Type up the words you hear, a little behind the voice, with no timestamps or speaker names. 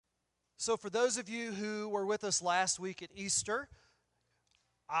So for those of you who were with us last week at Easter,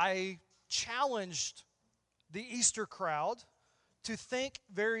 I challenged the Easter crowd to think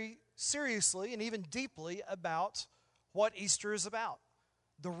very seriously and even deeply about what Easter is about,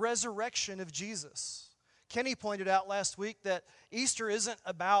 the resurrection of Jesus. Kenny pointed out last week that Easter isn't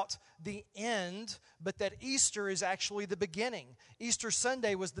about the end, but that Easter is actually the beginning. Easter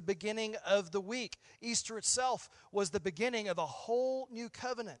Sunday was the beginning of the week. Easter itself was the beginning of a whole new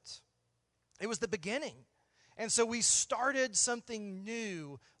covenant. It was the beginning. And so we started something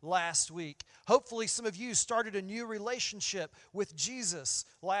new last week. Hopefully some of you started a new relationship with Jesus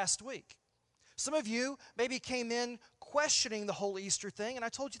last week. Some of you maybe came in questioning the whole Easter thing, and I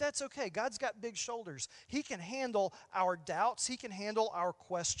told you that's okay. God's got big shoulders. He can handle our doubts. He can handle our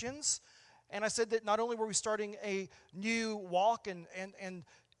questions. And I said that not only were we starting a new walk and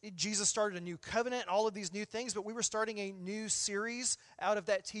Jesus started a new covenant and all of these new things, but we were starting a new series out of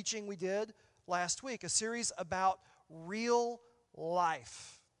that teaching we did last week, a series about real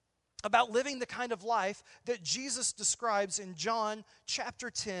life, about living the kind of life that Jesus describes in John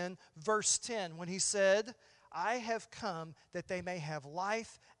chapter 10, verse 10, when he said, I have come that they may have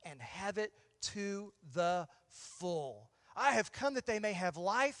life and have it to the full. I have come that they may have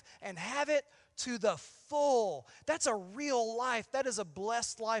life and have it to the full. That's a real life. That is a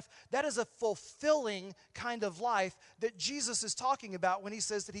blessed life. That is a fulfilling kind of life that Jesus is talking about when he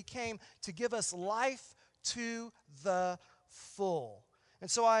says that he came to give us life to the full.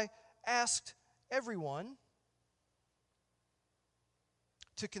 And so I asked everyone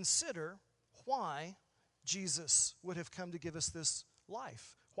to consider why Jesus would have come to give us this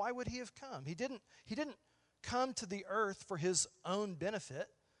life. Why would he have come? He didn't come to the earth for his own benefit.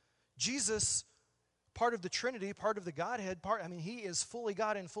 Jesus, part of the Trinity, part of the Godhead, he is fully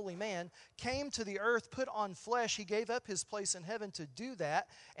God and fully man, came to the earth, put on flesh. He gave up his place in heaven to do that,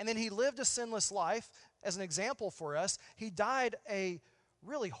 and then he lived a sinless life as an example for us. He died a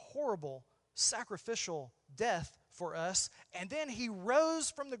really horrible sacrificial death for us, and then he rose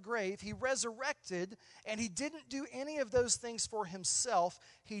from the grave, he resurrected, and he didn't do any of those things for himself.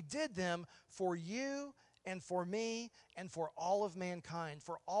 He did them for you and for me and for all of mankind,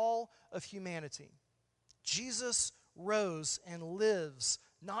 for all of humanity. Jesus rose and lives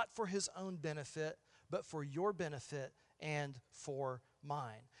not for his own benefit, but for your benefit and for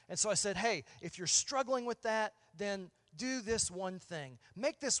mine. And so I said, hey, if you're struggling with that, then do this one thing.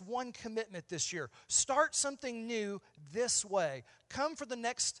 Make this one commitment this year. Start something new this way. Come for the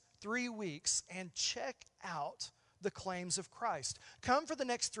next 3 weeks and check out the claims of Christ. Come for the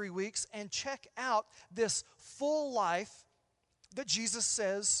next 3 weeks and check out this full life that Jesus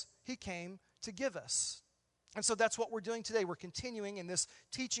says he came to give us. And so that's what we're doing today. We're continuing in this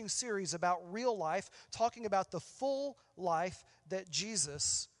teaching series about real life, talking about the full life that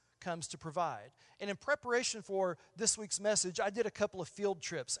Jesus comes to provide. And in preparation for this week's message, I did a couple of field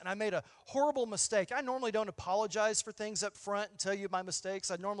trips, and I made a horrible mistake. I normally don't apologize for things up front and tell you my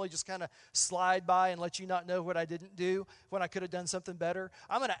mistakes. I normally just kind of slide by and let you not know what I didn't do when I could have done something better.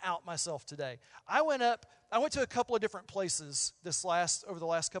 I'm going to out myself today. I went to a couple of different places over the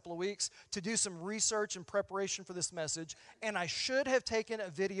last couple of weeks to do some research and preparation for this message, and I should have taken a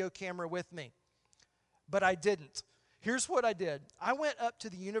video camera with me, but I didn't. Here's what I did. I went up to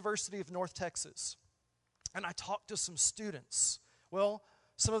the University of North Texas, and I talked to some students. Well,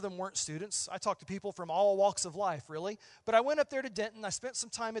 some of them weren't students. I talked to people from all walks of life, really. But I went up there to Denton. I spent some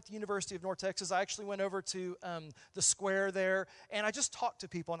time at the University of North Texas. I actually went over to the square there, and I just talked to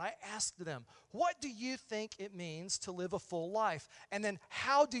people, and I asked them, what do you think it means to live a full life? And then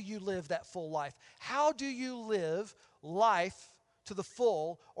how do you live that full life? How do you live life to the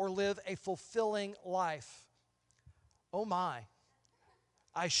full or live a fulfilling life? Oh my,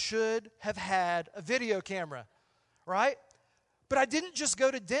 I should have had a video camera, right? But I didn't just go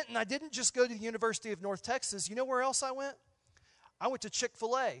to Denton. I didn't just go to the University of North Texas. You know where else I went? I went to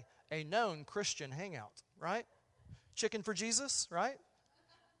Chick-fil-A, a known Christian hangout, right? Chicken for Jesus, right?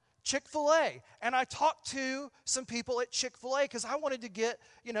 Chick-fil-A. And I talked to some people at Chick-fil-A because I wanted to get,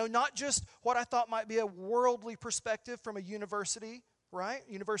 not just what I thought might be a worldly perspective from a university, right?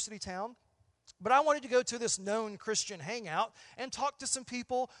 University town. But I wanted to go to this known Christian hangout and talk to some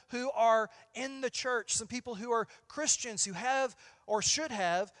people who are in the church, some people who are Christians who have or should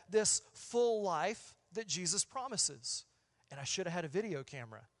have this full life that Jesus promises. And I should have had a video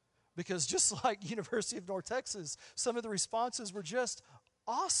camera because just like University of North Texas, some of the responses were just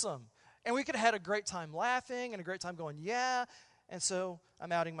awesome. And we could have had a great time laughing and a great time going, yeah. And so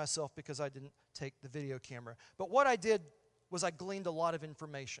I'm outing myself because I didn't take the video camera. But what I did was I gleaned a lot of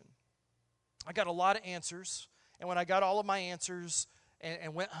information. I got a lot of answers, and when I got all of my answers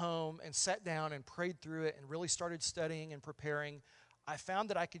and went home and sat down and prayed through it and really started studying and preparing, I found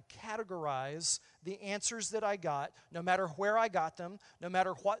that I could categorize the answers that I got, no matter where I got them, no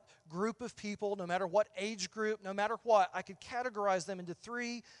matter what group of people, no matter what age group, no matter what, I could categorize them into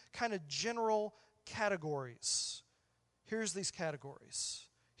three kind of general categories. Here's these categories.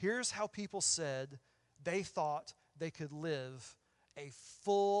 Here's how people said they thought they could live a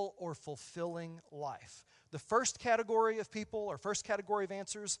full or fulfilling life. The first category of people, or first category of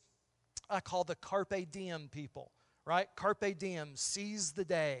answers, I call the carpe diem people, right? Carpe diem, seize the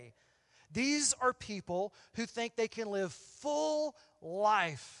day. These are people who think they can live full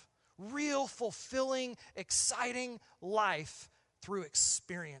life, real, fulfilling, exciting life through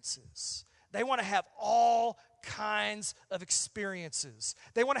experiences. They want to have all kinds of experiences.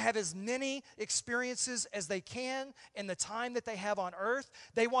 They want to have as many experiences as they can in the time that they have on earth.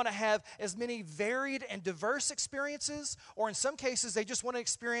 They want to have as many varied and diverse experiences, or in some cases, they just want to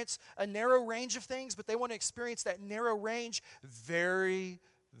experience a narrow range of things, but they want to experience that narrow range very,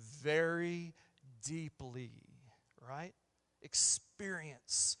 very deeply, right?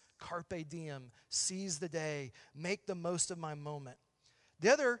 Experience, carpe diem, seize the day, make the most of my moment.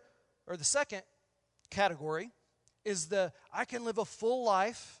 The second category is I can live a full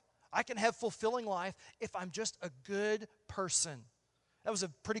life, I can have fulfilling life if I'm just a good person. That was a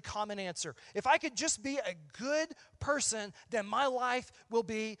pretty common answer. If I could just be a good person, then my life will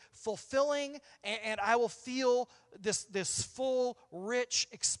be fulfilling and I will feel this full, rich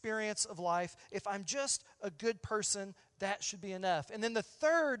experience of life. If I'm just a good person, that should be enough. And then the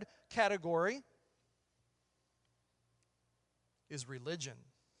third category is religion.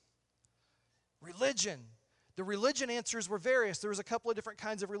 Religion. The religion answers were various. There was a couple of different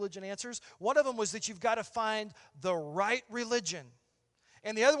kinds of religion answers. One of them was that you've got to find the right religion.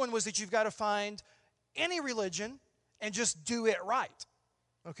 And the other one was that you've got to find any religion and just do it right.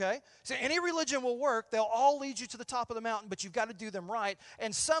 Okay? So any religion will work. They'll all lead you to the top of the mountain, but you've got to do them right.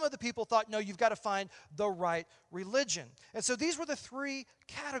 And some of the people thought, no, you've got to find the right religion. And so these were the three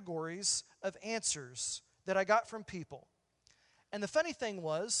categories of answers that I got from people. And the funny thing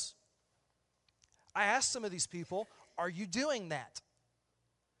was, I asked some of these people, are you doing that?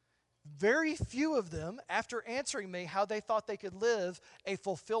 Very few of them, after answering me how they thought they could live a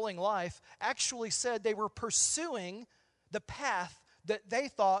fulfilling life, actually said they were pursuing the path that they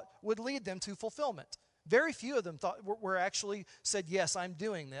thought would lead them to fulfillment. Very few of them were actually said, yes, I'm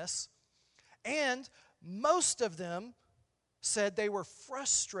doing this. And most of them said they were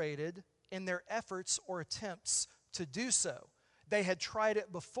frustrated in their efforts or attempts to do so. They had tried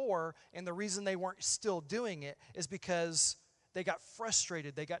it before, and the reason they weren't still doing it is because they got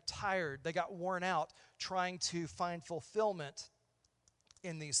frustrated, they got tired, they got worn out trying to find fulfillment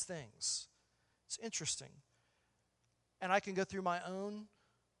in these things. It's interesting. And I can go through my own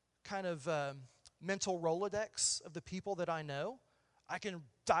kind of mental Rolodex of the people that I know. I can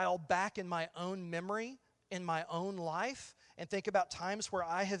dial back in my own memory, in my own life, and think about times where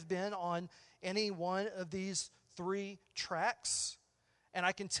I have been on any one of these three tracks. And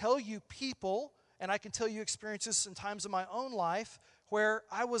I can tell you people, and I can tell you experiences in times of my own life where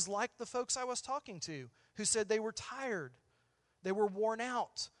I was like the folks I was talking to who said they were tired, they were worn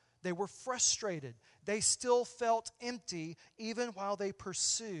out, they were frustrated. They still felt empty even while they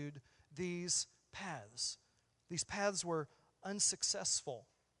pursued these paths. These paths were unsuccessful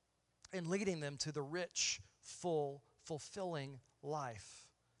in leading them to the rich, full, fulfilling life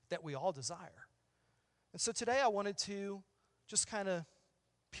that we all desire. And so today I wanted to just kind of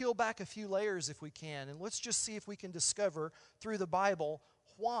peel back a few layers if we can, and let's just see if we can discover through the Bible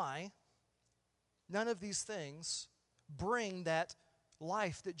why none of these things bring that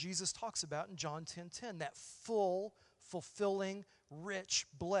life that Jesus talks about in John 10:10, that full, fulfilling, rich,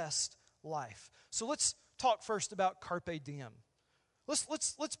 blessed life. So let's talk first about carpe diem.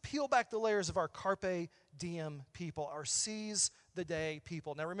 Let's peel back the layers of our carpe diem people, our seize the day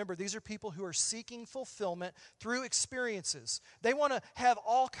people. Now remember, these are people who are seeking fulfillment through experiences. They want to have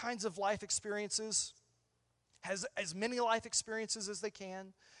all kinds of life experiences, has as many life experiences as they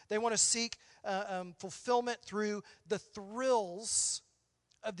can. They want to seek fulfillment through the thrills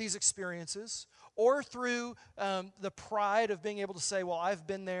of these experiences, or through the pride of being able to say, well, I've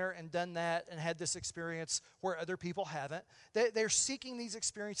been there and done that and had this experience where other people haven't. They're seeking these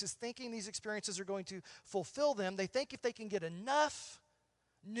experiences, thinking these experiences are going to fulfill them. They think if they can get enough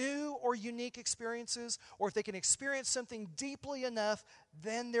new or unique experiences, or if they can experience something deeply enough,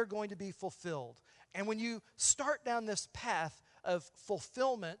 then they're going to be fulfilled. And when you start down this path of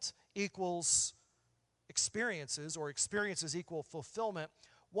fulfillment equals experiences, or experiences equal fulfillment,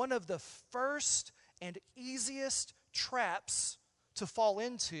 one of the first and easiest traps to fall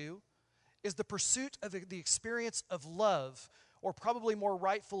into is the pursuit of the experience of love, or probably more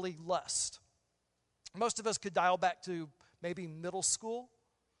rightfully, lust. Most of us could dial back to maybe middle school,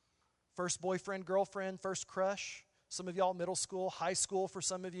 first boyfriend, girlfriend, first crush. Some of y'all middle school, high school for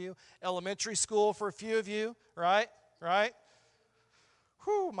some of you, elementary school for a few of you, right? Right?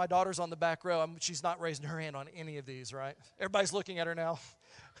 Whew, my daughter's on the back row. She's not raising her hand on any of these, right? Everybody's looking at her now.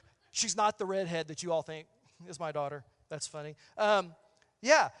 She's not the redhead that you all think is my daughter. That's funny.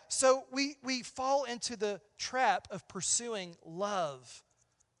 Yeah, so we fall into the trap of pursuing love.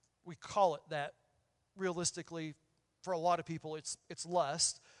 We call it that. Realistically, for a lot of people, it's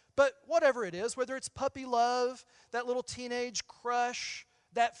lust. But whatever it is, whether it's puppy love, that little teenage crush,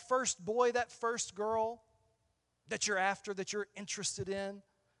 that first boy, that first girl that you're after, that you're interested in,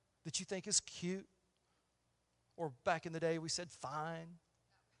 that you think is cute. Or back in the day, we said fine,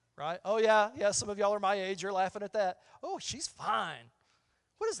 right? Oh, yeah, some of y'all are my age. You're laughing at that. Oh, she's fine.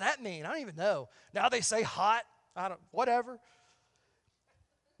 What does that mean? I don't even know. Now they say hot. Whatever.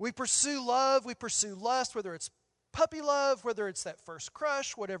 We pursue love. We pursue lust, whether it's puppy love, whether it's that first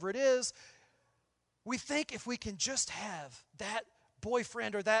crush, whatever it is. We think if we can just have that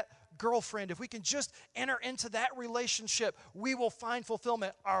boyfriend or that girlfriend, if we can just enter into that relationship, we will find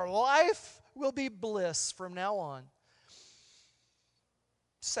fulfillment. Our life will be bliss from now on.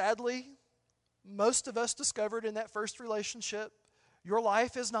 Sadly, most of us discovered in that first relationship, your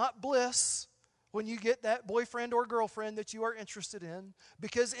life is not bliss when you get that boyfriend or girlfriend that you are interested in,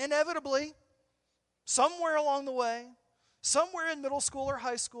 because inevitably, somewhere along the way, somewhere in middle school or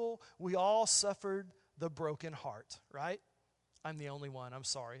high school, we all suffered the broken heart, right? I'm the only one. I'm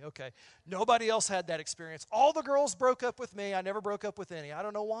sorry. Okay. Nobody else had that experience. All the girls broke up with me. I never broke up with any. I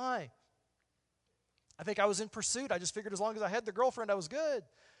don't know why. I think I was in pursuit. I just figured as long as I had the girlfriend, I was good.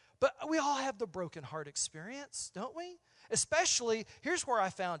 But we all have the broken heart experience, don't we? Especially, here's where I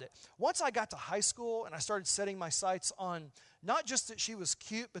found it. Once I got to high school and I started setting my sights on not just that she was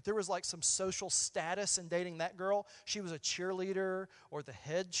cute, but there was like some social status in dating that girl. She was a cheerleader or the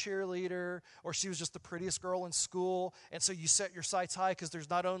head cheerleader, or she was just the prettiest girl in school. And so you set your sights high because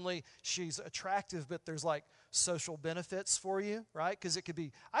there's not only she's attractive, but there's like social benefits for you, right? Because it could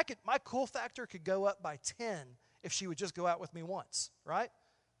be, my cool factor could go up by 10 if she would just go out with me once, right?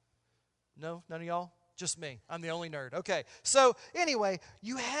 No, none of y'all? Just me. I'm the only nerd. Okay. So anyway,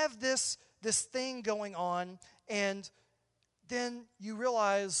 you have this thing going on, and then you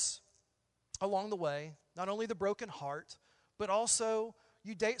realize along the way, not only the broken heart, but also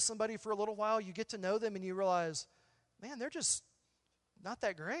you date somebody for a little while, you get to know them, and you realize, man, they're just not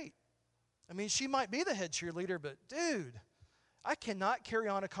that great. I mean, she might be the head cheerleader, but dude, I cannot carry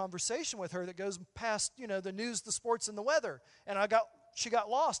on a conversation with her that goes past, the news, the sports, and the weather. And she got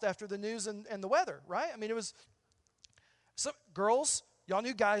lost after the news and the weather, right? I mean, it was, some girls, y'all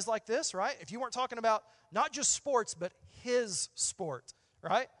knew guys like this, right? If you weren't talking about not just sports, but his sport,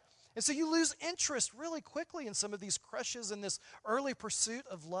 right? And so you lose interest really quickly in some of these crushes and this early pursuit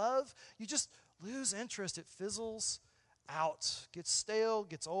of love. You just lose interest. It fizzles out, gets stale,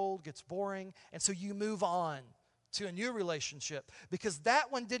 gets old, gets boring. And so you move on to a new relationship because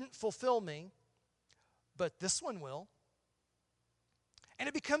that one didn't fulfill me, but this one will. And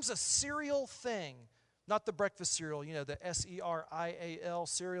it becomes a serial thing, not the breakfast cereal, the SERIAL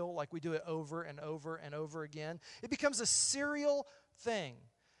cereal, like we do it over and over and over again. It becomes a serial thing,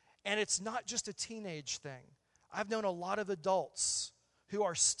 and it's not just a teenage thing. I've known a lot of adults who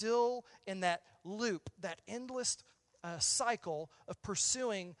are still in that loop, that endless cycle of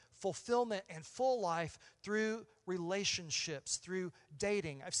pursuing fulfillment and full life through relationships, through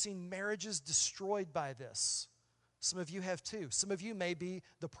dating. I've seen marriages destroyed by this. Some of you have too. Some of you may be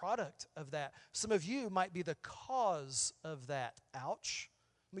the product of that. Some of you might be the cause of that. Ouch.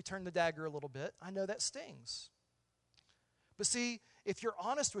 Let me turn the dagger a little bit. I know that stings. But see, if you're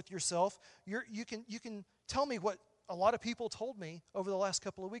honest with yourself, you can tell me what a lot of people told me over the last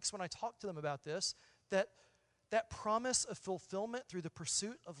couple of weeks when I talked to them about this, that promise of fulfillment through the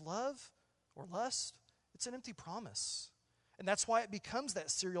pursuit of love or lust, it's an empty promise. And that's why it becomes that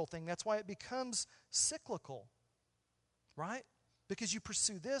serial thing. That's why it becomes cyclical. Right? Because you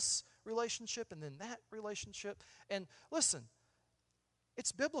pursue this relationship and then that relationship. And listen,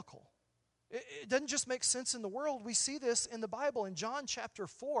 it's biblical. It doesn't just make sense in the world. We see this in the Bible. In John chapter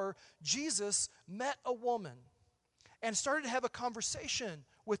 4, Jesus met a woman and started to have a conversation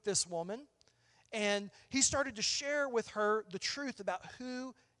with this woman. And he started to share with her the truth about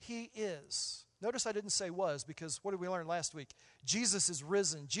who he is. Notice I didn't say was, because what did we learn last week? Jesus is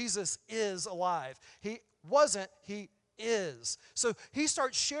risen. Jesus is alive. He wasn't, he is. So he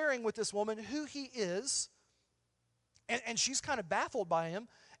starts sharing with this woman who he is, And she's kind of baffled by him.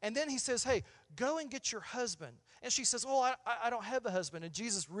 And then he says, hey, go and get your husband. And she says, oh, I don't have a husband. And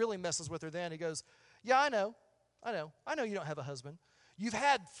Jesus really messes with her then. He goes, yeah, I know you don't have a husband. You've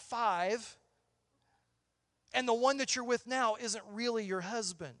had 5, and the one that you're with now isn't really your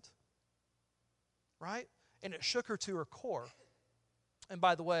husband. Right? And it shook her to her core. And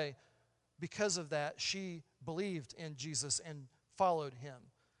by the way, because of that, she believed in Jesus and followed him.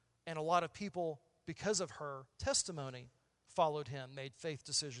 And a lot of people, because of her testimony, followed him, made faith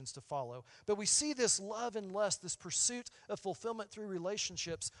decisions to follow. But we see this love and lust, this pursuit of fulfillment through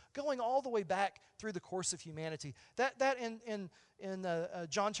relationships, going all the way back through the course of humanity. That in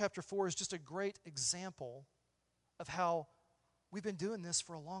John chapter 4 is just a great example of how we've been doing this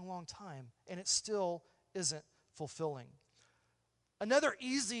for a long, long time, and it still isn't fulfilling. Another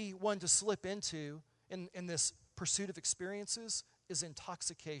easy one to slip into in this pursuit of experiences is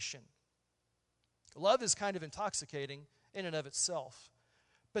intoxication. Love is kind of intoxicating in and of itself.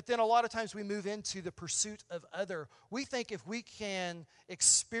 But then a lot of times we move into the pursuit of other. We think if we can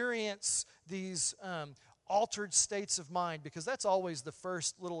experience these altered states of mind, because that's always the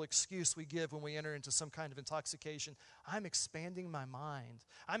first little excuse we give when we enter into some kind of intoxication. I'm expanding my mind.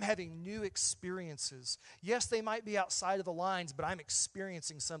 I'm having new experiences. Yes, they might be outside of the lines, but I'm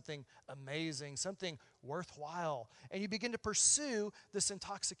experiencing something amazing, something worthwhile. And you begin to pursue this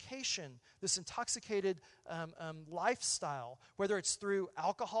intoxication, this intoxicated lifestyle, whether it's through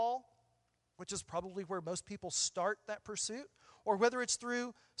alcohol, which is probably where most people start that pursuit, or whether it's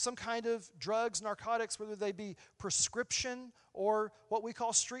through some kind of drugs, narcotics, whether they be prescription or what we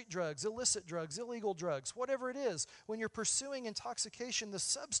call street drugs, illicit drugs, illegal drugs, whatever it is. When you're pursuing intoxication, the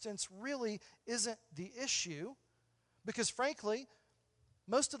substance really isn't the issue, because frankly,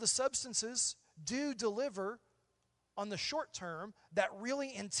 most of the substances do deliver on the short term that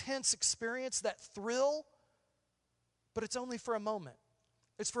really intense experience, that thrill, but it's only for a moment.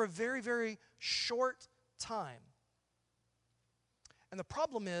 It's for a very, very short time. And the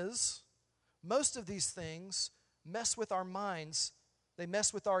problem is, most of these things mess with our minds, they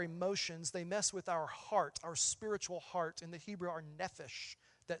mess with our emotions, they mess with our heart, our spiritual heart, in the Hebrew, our nephesh,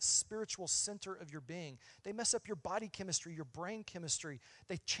 that spiritual center of your being. They mess up your body chemistry, your brain chemistry.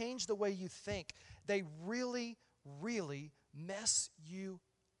 They change the way you think. They really, really mess you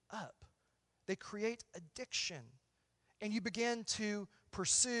up. They create addiction. And you begin to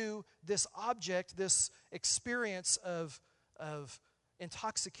pursue this object, this experience of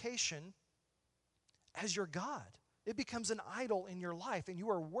intoxication as your God. It becomes an idol in your life, and you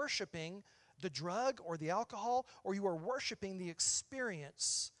are worshiping the drug or the alcohol, or you are worshiping the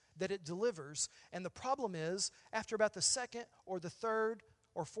experience that it delivers. And the problem is, after about the second or the third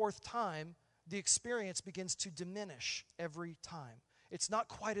or fourth time, the experience begins to diminish every time. It's not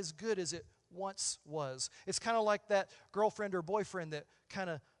quite as good as it once was. It's kind of like that girlfriend or boyfriend that kind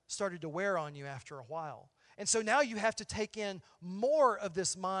of started to wear on you after a while. And so now you have to take in more of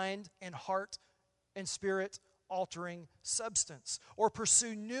this mind and heart and spirit altering substance, or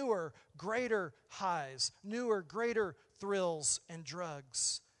pursue newer, greater highs, newer, greater thrills and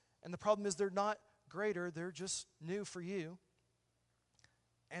drugs. And the problem is they're not greater, they're just new for you.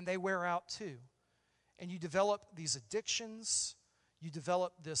 And they wear out too. And you develop these addictions, you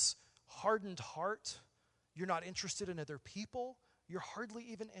develop this hardened heart. You're not interested in other people. You're hardly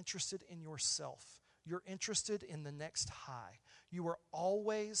even interested in yourself. You're interested in the next high. You are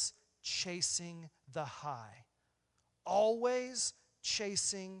always chasing the high. Always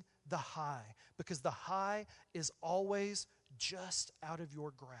chasing the high, because the high is always just out of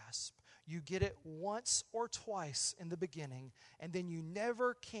your grasp. You get it once or twice in the beginning, and then you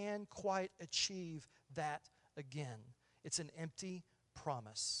never can quite achieve that again. It's an empty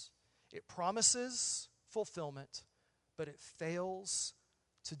promise. It promises fulfillment, but it fails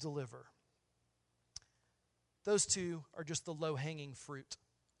to deliver. Those two are just the low-hanging fruit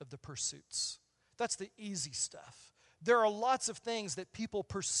of the pursuits. That's the easy stuff. There are lots of things that people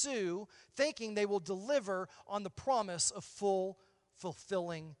pursue thinking they will deliver on the promise of full,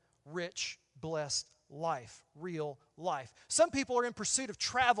 fulfilling, rich, blessed life, real life. Some people are in pursuit of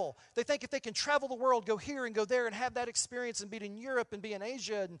travel. They think if they can travel the world, go here and go there and have that experience and be in Europe and be in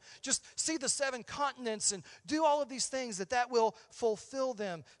Asia and just see the 7 continents and do all of these things, that will fulfill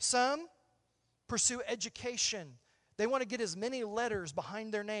them. Some pursue education. They want to get as many letters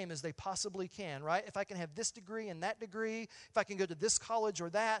behind their name as they possibly can, right? If I can have this degree and that degree, if I can go to this college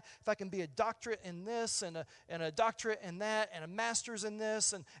or that, if I can be a doctorate in this and a doctorate in that and a master's in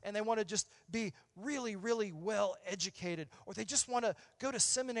this, and they want to just be really, really well educated, or they just want to go to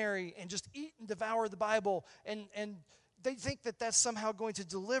seminary and just eat and devour the Bible, and they think that that's somehow going to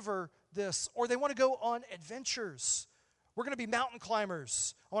deliver this, or they want to go on adventures. We're going to be mountain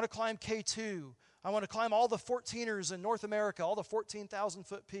climbers. I want to climb K2. I want to climb all the 14ers in North America, all the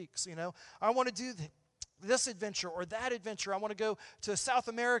 14,000-foot peaks, you know. I want to do this adventure or that adventure. I want to go to South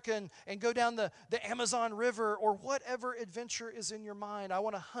America and go down the Amazon River, or whatever adventure is in your mind. I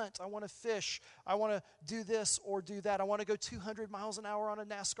want to hunt. I want to fish. I want to do this or do that. I want to go 200 miles an hour on a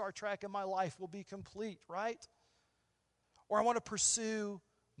NASCAR track and my life will be complete, right? Or I want to pursue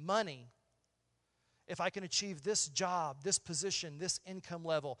money. If I can achieve this job, this position, this income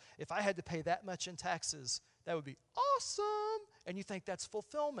level, if I had to pay that much in taxes, that would be awesome. And you think that's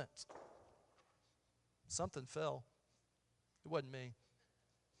fulfillment. Something fell. It wasn't me, in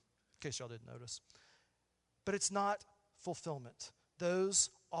case y'all didn't notice. But it's not fulfillment. Those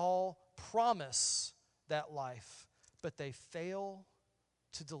all promise that life, but they fail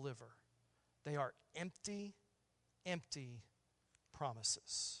to deliver. They are empty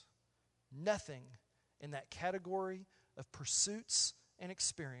promises. Nothing in that category of pursuits and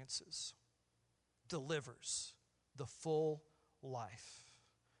experiences delivers the full life.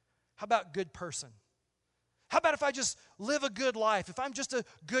 How about good person? How about if I just live a good life? If I'm just a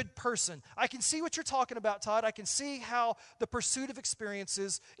good person? I can see what you're talking about, Todd. I can see how the pursuit of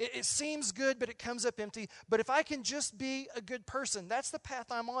experiences, it seems good, but it comes up empty. But if I can just be a good person, that's the path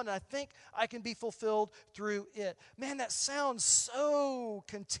I'm on, and I think I can be fulfilled through it. Man, that sounds so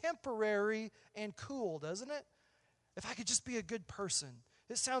contemporary and cool, doesn't it? If I could just be a good person.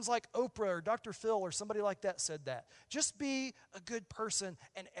 It sounds like Oprah or Dr. Phil or somebody like that said that. Just be a good person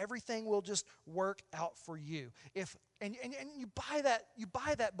and everything will just work out for you. And you buy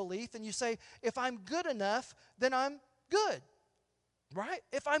that belief and you say, if I'm good enough, then I'm good. Right?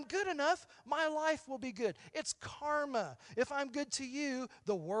 If I'm good enough, my life will be good. It's karma. If I'm good to you,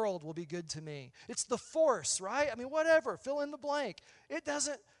 the world will be good to me. It's the force, right? I mean, whatever, fill in the blank. It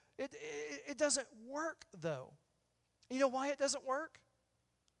doesn't work though. You know why it doesn't work?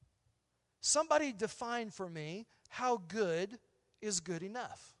 Somebody define for me how good is good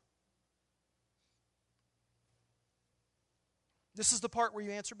enough. This is the part where you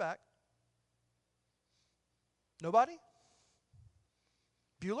answer back. Nobody?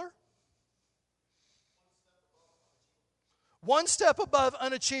 Bueller? One step above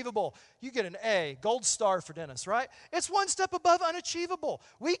unachievable. You get an A, gold star for Dennis, right? It's one step above unachievable.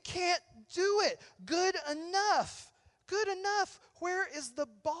 We can't do it. Good enough. Good enough. Where is the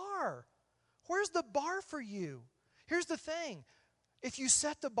bar? Where's the bar for you? Here's the thing. If you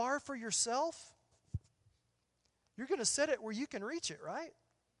set the bar for yourself, you're going to set it where you can reach it, right?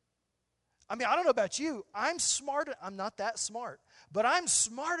 I mean, I don't know about you. I'm not that smart, but I'm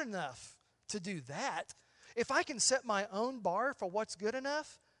smart enough to do that. If I can set my own bar for what's good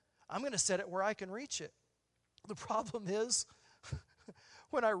enough, I'm going to set it where I can reach it. The problem is,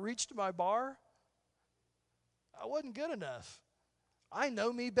 when I reached my bar, I wasn't good enough. I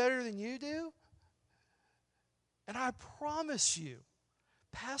know me better than you do. And I promise you,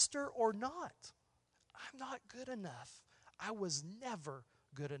 pastor or not, I'm not good enough. I was never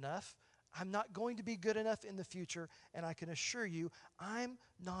good enough. I'm not going to be good enough in the future. And I can assure you, I'm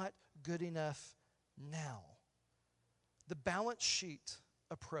not good enough now. The balance sheet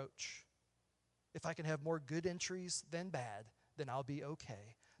approach. If I can have more good entries than bad, then I'll be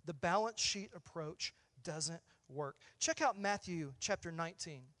okay. The balance sheet approach doesn't work. Check out Matthew chapter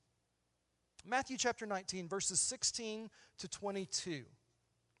 19. Matthew chapter 19, verses 16 to 22.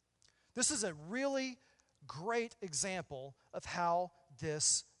 This is a really great example of how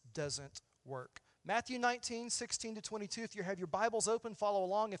this doesn't work. Matthew 19, 16 to 22. If you have your Bibles open, follow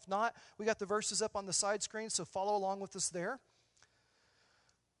along. If not, we got the verses up on the side screen, so follow along with us there.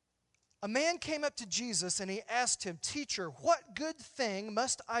 A man came up to Jesus and he asked him, "Teacher, what good thing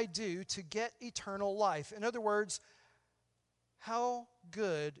must I do to get eternal life?" In other words, how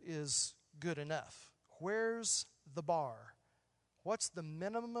good is good enough? Where's the bar? What's the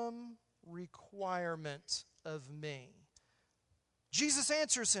minimum requirement of me? Jesus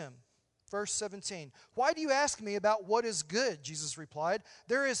answers him. Verse 17, "Why do you ask me about what is good?" Jesus replied.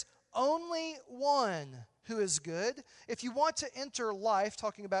 "There is only one who is good. If you want to enter life,"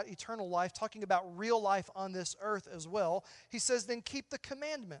 talking about eternal life, talking about real life on this earth as well, he says, "then keep the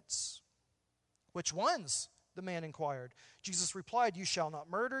commandments." "Which ones?" the man inquired. Jesus replied, "You shall not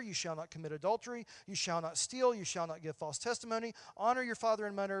murder, you shall not commit adultery, you shall not steal, you shall not give false testimony, honor your father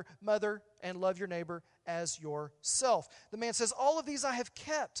and mother, and love your neighbor as yourself." The man says, "All of these I have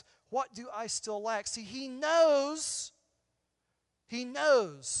kept. What do I still lack?" See, he knows.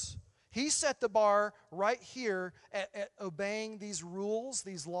 He set the bar right here at obeying these rules,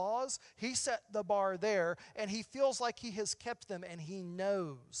 these laws. He set the bar there, and he feels like he has kept them, and he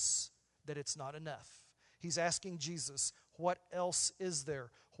knows that it's not enough. He's asking Jesus, What else is there?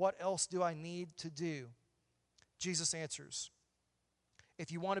 What else do I need to do? Jesus answers,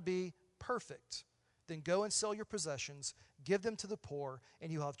 if you want to be perfect, then go and sell your possessions, give them to the poor,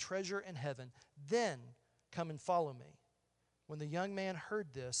 and you'll have treasure in heaven. Then come and follow me. When the young man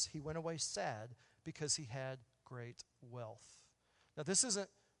heard this, he went away sad because he had great wealth. Now, this isn't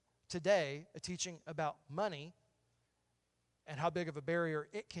today a teaching about money and how big of a barrier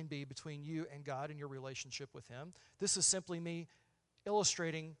it can be between you and God and your relationship with Him. This is simply me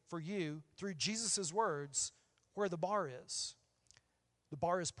illustrating for you through Jesus' words where the bar is. The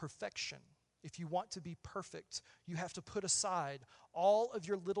bar is perfection. If you want to be perfect, you have to put aside all of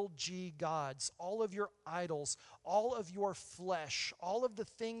your little g gods, all of your idols, all of your flesh, all of the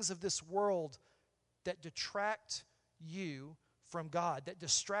things of this world that detract you from God, that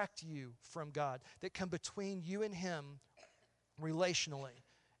distract you from God, that come between you and Him relationally.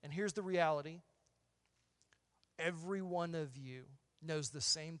 And here's the reality. Every one of you knows the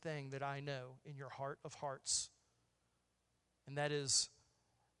same thing that I know in your heart of hearts. And that is,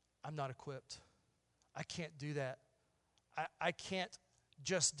 I'm not equipped. I can't do that. I can't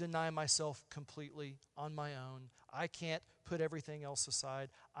just deny myself completely on my own. I can't put everything else aside.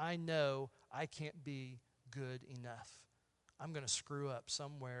 I know I can't be good enough. I'm going to screw up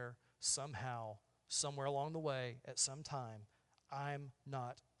somewhere, somehow, somewhere along the way, at some time. I'm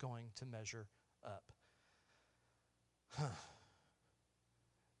not going to measure up.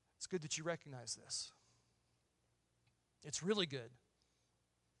 It's good that you recognize this. It's really good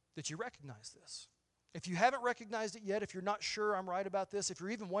that you recognize this. If you haven't recognized it yet, if you're not sure I'm right about this, if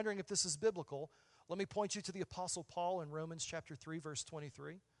you're even wondering if this is biblical, let me point you to the Apostle Paul in Romans chapter 3, verse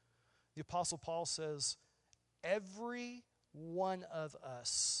 23. The Apostle Paul says, every one of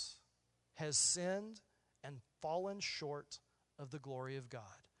us has sinned and fallen short of the glory of God.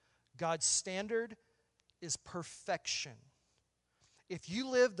 God's standard is perfection. If you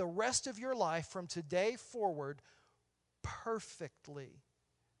live the rest of your life from today forward perfectly,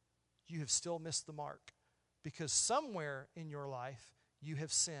 you have still missed the mark, because somewhere in your life you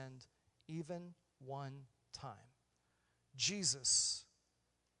have sinned even one time. Jesus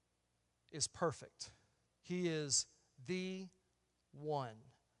is perfect. He is the one.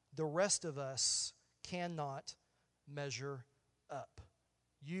 The rest of us cannot measure up.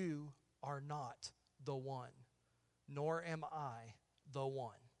 You are not the one, nor am I the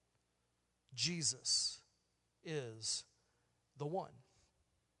one. Jesus is the one.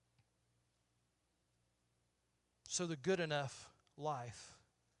 So the good enough life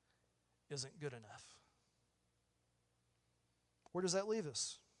isn't good enough. Where does that leave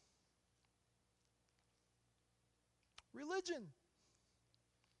us? Religion.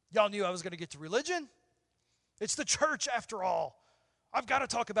 Y'all knew I was going to get to religion. It's the church after all. I've got to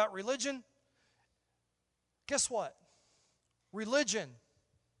talk about religion. Guess what? Religion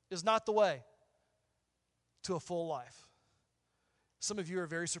is not the way to a full life. Some of you are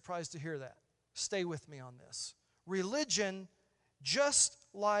very surprised to hear that. Stay with me on this. Religion, just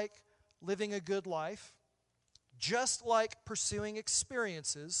like living a good life, just like pursuing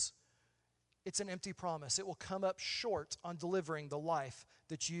experiences, it's an empty promise. It will come up short on delivering the life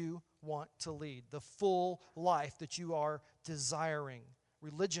that you want to lead, the full life that you are desiring.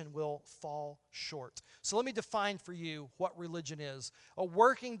 Religion will fall short. So let me define for you what religion is. A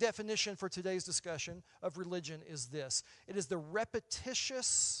working definition for today's discussion of religion is this. It is the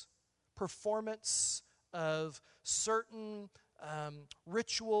repetitious performance of certain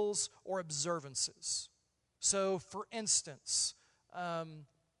rituals or observances. So, for instance,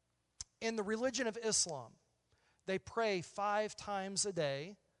 in the religion of Islam, they pray 5 times a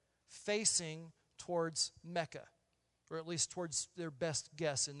day facing towards Mecca, or at least towards their best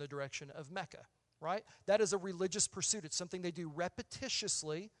guess in the direction of Mecca, right? That is a religious pursuit. It's something they do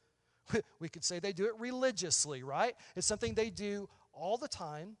repetitiously. We could say they do it religiously, right? It's something they do all the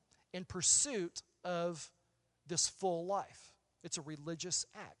time in pursuit of this full life. It's a religious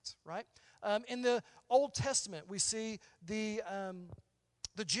act, right? In the Old Testament, we see the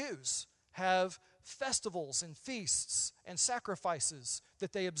Jews have festivals and feasts and sacrifices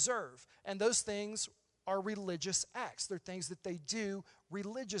that they observe. And those things are religious acts. They're things that they do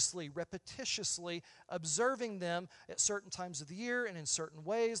religiously, repetitiously, observing them at certain times of the year and in certain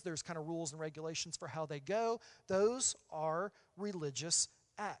ways. There's kind of rules and regulations for how they go. Those are religious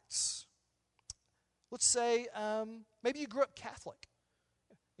acts. Let's say maybe you grew up Catholic.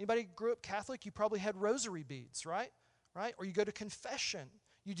 Anybody grew up Catholic? You probably had rosary beads, right? Or you go to confession.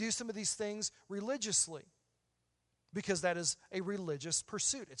 You do some of these things religiously because that is a religious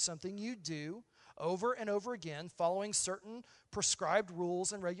pursuit. It's something you do over and over again, following certain prescribed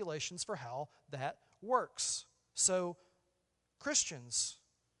rules and regulations for how that works. So Christians.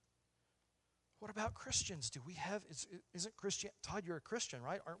 What about Christians? Do we have, isn't Christian, Todd, you're a Christian,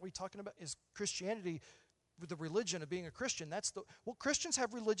 right? Aren't we talking about, is Christianity the religion of being a Christian? Well, Christians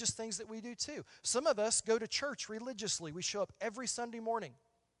have religious things that we do too. Some of us go to church religiously. We show up every Sunday morning,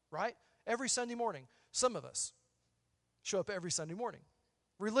 right? Every Sunday morning. Some of us show up every Sunday morning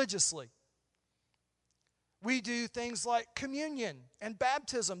religiously. We do things like communion and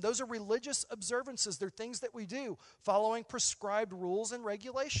baptism. Those are religious observances. They're things that we do following prescribed rules and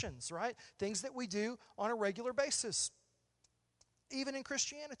regulations, right? Things that we do on a regular basis. Even in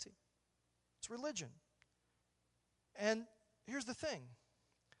Christianity, it's religion. And here's the thing.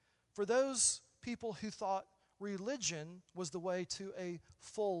 For those people who thought religion was the way to a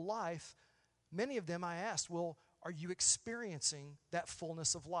full life, many of them I asked, well, are you experiencing that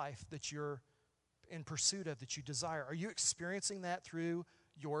fullness of life that you're in pursuit of, that you desire? Are you experiencing that through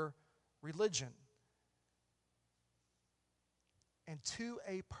your religion? And to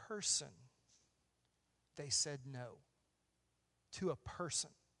a person, they said no. To a person.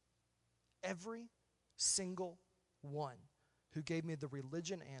 Every single one who gave me the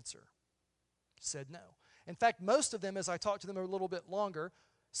religion answer said no. In fact, most of them, as I talked to them a little bit longer,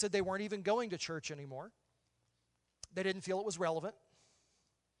 said they weren't even going to church anymore. They didn't feel it was relevant.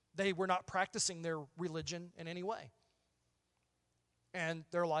 They were not practicing their religion in any way. And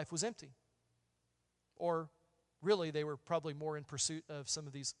their life was empty. Or really, they were probably more in pursuit of some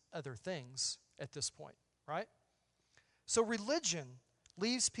of these other things at this point, right? So religion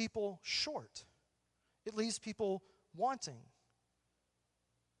leaves people short. It leaves people wanting.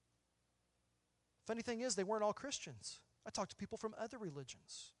 Funny thing is, they weren't all Christians. I talked to people from other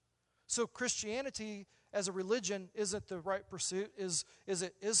religions. So Christianity as a religion isn't the right pursuit. Is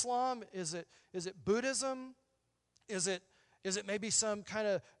it Islam? Is it Buddhism? Is it maybe some kind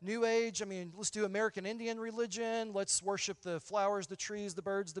of New Age? I mean, let's do American Indian religion. Let's worship the flowers, the trees, the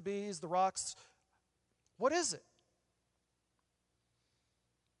birds, the bees, the rocks. What is it?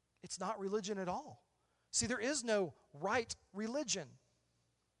 It's not religion at all. See, there is no right religion.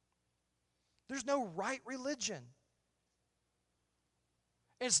 There's no right religion.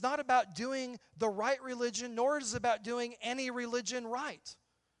 It's not about doing the right religion, nor is it about doing any religion right.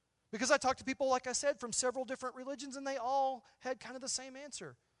 Because I talked to people, like I said, from several different religions, and they all had kind of the same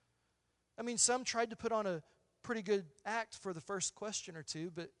answer. I mean, some tried to put on a pretty good act for the first question or two,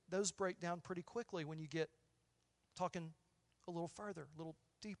 but those break down pretty quickly when you get talking a little further, a little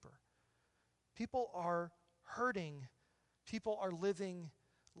deeper. People are hurting. People are living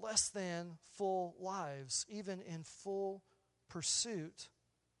less than full lives, even in full pursuit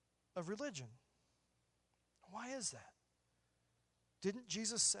of religion. Why is that? Didn't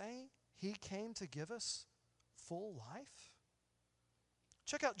Jesus say he came to give us full life?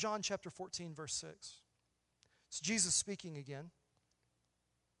 Check out John chapter 14, verse 6. It's Jesus speaking again.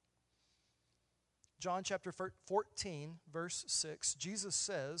 John chapter 14, verse 6. Jesus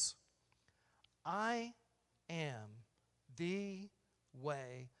says, I am the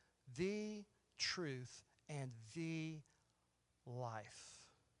way, the truth, and the life.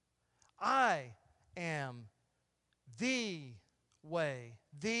 I am the way,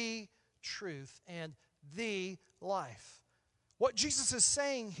 the truth, and the life. What Jesus is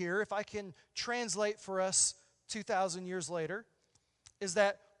saying here, if I can translate for us 2,000 years later, is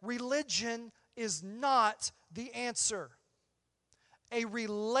that religion is not the answer. A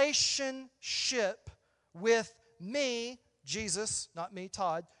relationship with me, Jesus, not me,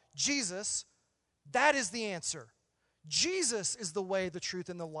 Todd, Jesus, that is the answer. Jesus is the way, the truth,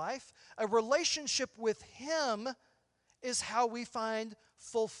 and the life. A relationship with Him is how we find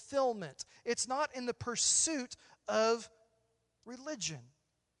fulfillment. It's not in the pursuit of religion.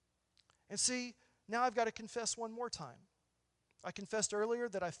 And see, now I've got to confess one more time. I confessed earlier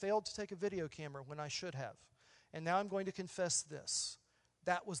that I failed to take a video camera when I should have. And now I'm going to confess this.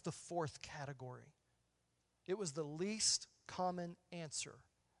 That was the fourth category. It was the least common answer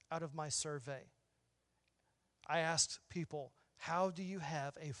out of my survey. I asked people, how do you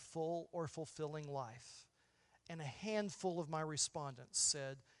have a full or fulfilling life? And a handful of my respondents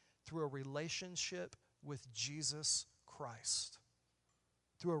said, through a relationship with Jesus Christ.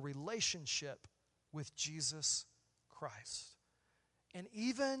 Through a relationship with Jesus Christ. And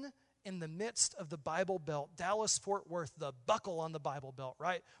even in the midst of the Bible Belt, Dallas-Fort Worth, the buckle on the Bible Belt,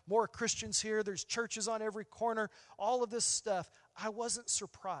 right? More Christians here, there's churches on every corner, all of this stuff. I wasn't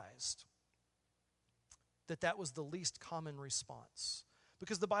surprised that was the least common response.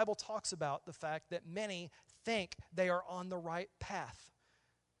 Because the Bible talks about the fact that many think they are on the right path.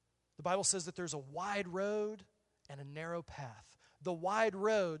 The Bible says that there's a wide road and a narrow path. The wide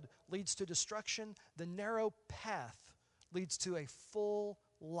road leads to destruction. The narrow path leads to a full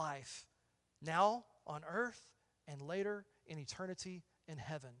life, now on earth and later in eternity in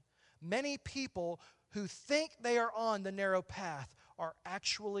heaven. Many people who think they are on the narrow path are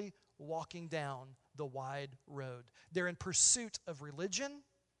actually walking down the wide road. They're in pursuit of religion,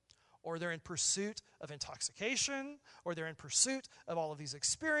 or they're in pursuit of intoxication, or they're in pursuit of all of these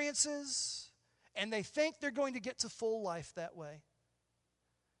experiences, and they think they're going to get to full life that way.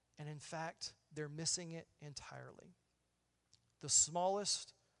 And in fact, they're missing it entirely. The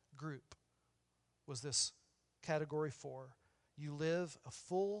smallest group was this category 4. You live a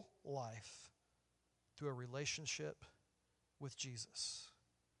full life through a relationship with Jesus.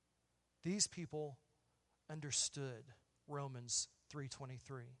 These people understood Romans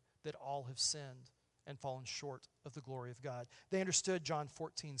 3:23, that all have sinned and fallen short of the glory of God. They understood John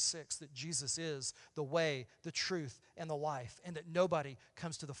 14:6, that Jesus is the way, the truth, and the life, and that nobody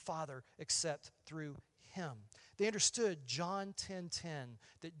comes to the Father except through him. They understood John 10:10,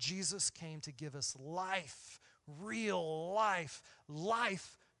 that Jesus came to give us life, real life,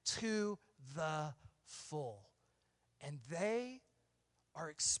 life to the full. And they are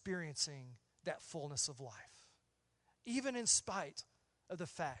experiencing that fullness of life, even in spite of the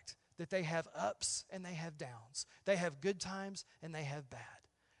fact that they have ups and they have downs. They have good times and they have bad.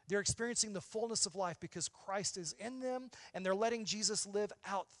 They're experiencing the fullness of life because Christ is in them, and they're letting Jesus live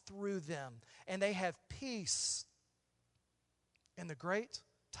out through them. And they have peace in the great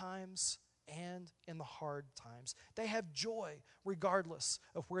times and in the hard times. They have joy regardless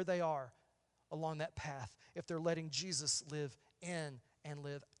of where they are along that path, if they're letting Jesus live in and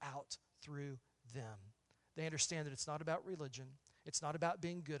live out through them. They understand that it's not about religion. It's not about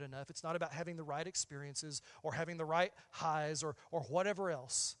being good enough. It's not about having the right experiences or having the right highs or whatever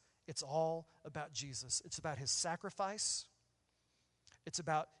else. It's all about Jesus. It's about his sacrifice. It's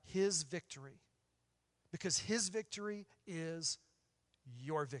about his victory, because his victory is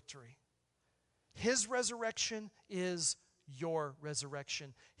your victory. His resurrection is your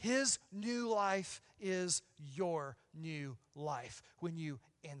resurrection. His new life is your new life when you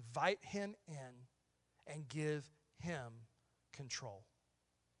invite him in and give him control.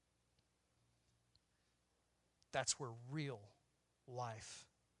 That's where real life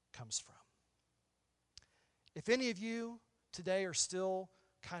comes from. If any of you today are still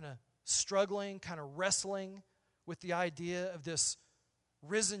kind of struggling, kind of wrestling with the idea of this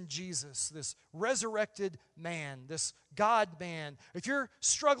risen Jesus, this resurrected man, this God man, if you're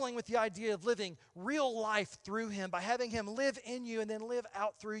struggling with the idea of living real life through him, by having him live in you and then live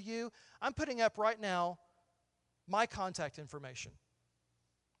out through you, I'm putting up right now my contact information.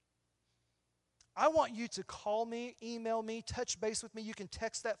 I want you to call me, email me, touch base with me. You can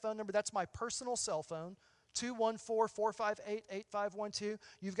text that phone number. That's my personal cell phone, 214-458-8512.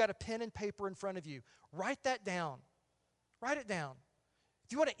 You've got a pen and paper in front of you. Write that down. Write it down.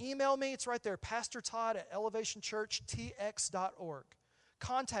 If you want to email me, it's right there, Pastor Todd at elevationchurchtx.org.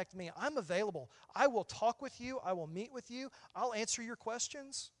 Contact me. I'm available. I will talk with you. I will meet with you. I'll answer your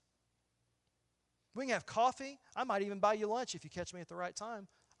questions. We can have coffee. I might even buy you lunch if you catch me at the right time.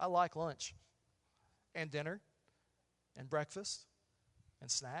 I like lunch and dinner and breakfast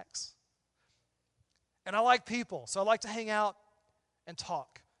and snacks. And I like people, so I like to hang out and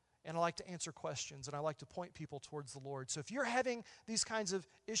talk. And I like to answer questions, and I like to point people towards the Lord. So if you're having these kinds of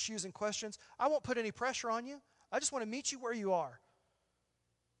issues and questions, I won't put any pressure on you. I just want to meet you where you are.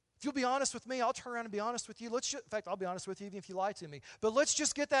 If you'll be honest with me, I'll turn around and be honest with you. In fact, I'll be honest with you even if you lie to me. But let's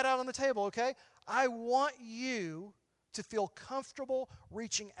just get that out on the table, okay? I want you to feel comfortable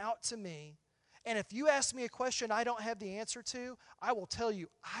reaching out to me. And if you ask me a question I don't have the answer to, I will tell you,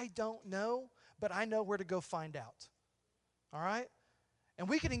 I don't know, but I know where to go find out. All right? And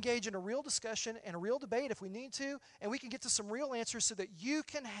we can engage in a real discussion and a real debate if we need to, and we can get to some real answers so that you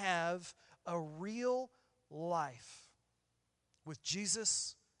can have a real life with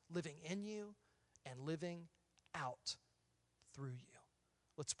Jesus living in you and living out through you.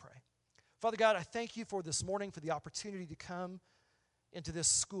 Let's pray. Father God, I thank you for this morning, for the opportunity to come into this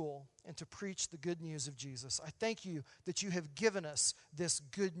school and to preach the good news of Jesus. I thank you that you have given us this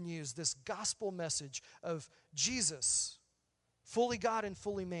good news, this gospel message of Jesus, fully God and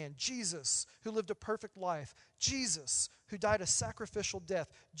fully man. Jesus, who lived a perfect life. Jesus, who died a sacrificial death.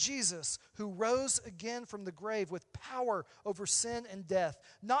 Jesus, who rose again from the grave with power over sin and death,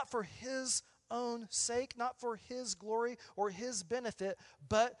 not for his own sake, not for his glory or his benefit,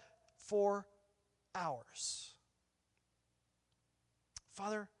 but for ours.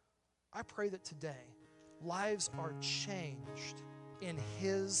 Father, I pray that today lives are changed in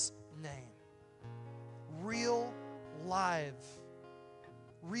his name. Real lives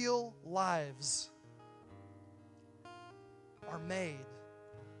are made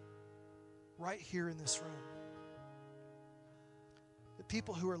right here in this room. The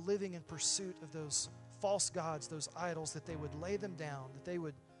people who are living in pursuit of those false gods, those idols, that they would lay them down, that they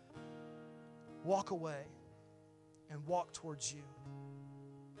would walk away and walk towards you,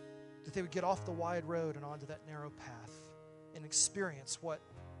 that they would get off the wide road and onto that narrow path and experience what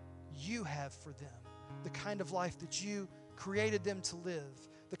you have for them, the kind of life that you created them to live,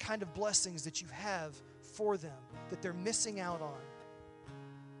 the kind of blessings that you have for them that they're missing out on,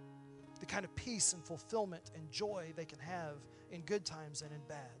 the kind of peace and fulfillment and joy they can have in good times and in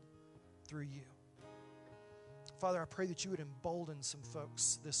bad through you. Father, I pray that you would embolden some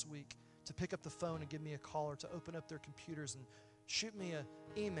folks this week to pick up the phone and give me a call, or to open up their computers and shoot me an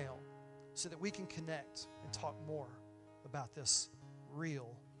email so that we can connect and talk more about this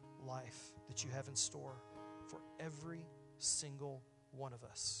real life that you have in store for every single one of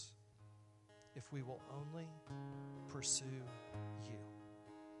us, if we will only pursue you.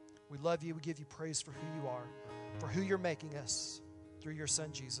 We love you. We give you praise for who you are, for who you're making us through your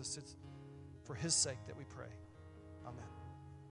Son, Jesus. It's for his sake that we pray. Amen.